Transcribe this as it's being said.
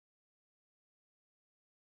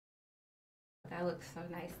That looks so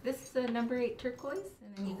nice. This is a number 8 turquoise,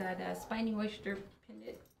 and then you got a Spiny Oyster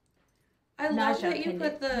pendant. I love Naja that you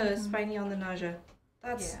pendant. put the spiny on the Naja.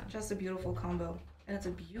 That's Yeah. just a beautiful combo. And it's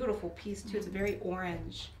a beautiful piece too. It's very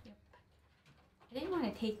orange. Yep. I didn't want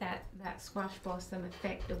to take that squash blossom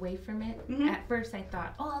effect away from it. Mhm. At first I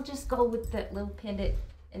thought, oh, I'll just go with that little pendant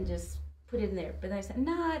and just put it in there. But then I said,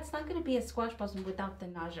 nah, it's not going to be a squash blossom without the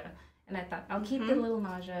Naja. And I thought, I'll keep the little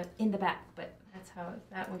Naja in the back. But that's how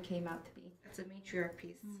that one came out to be. It's a matriarch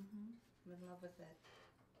piece. I'm in love with it.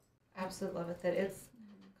 Absolute love with it. It's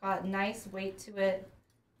got nice weight to it.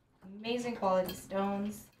 Amazing quality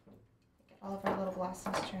stones. Get all of our little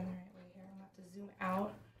blossoms turned the right way here. I'm going to have to zoom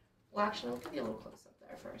out. Well, actually, I'll give you a little close up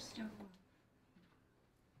there first. Just do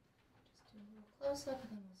a little close up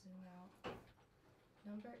and then we'll zoom out.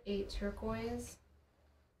 Number 8 turquoise.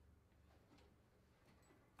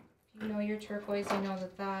 If you know your turquoise, you know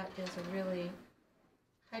that that is a really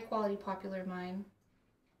high quality popular mine.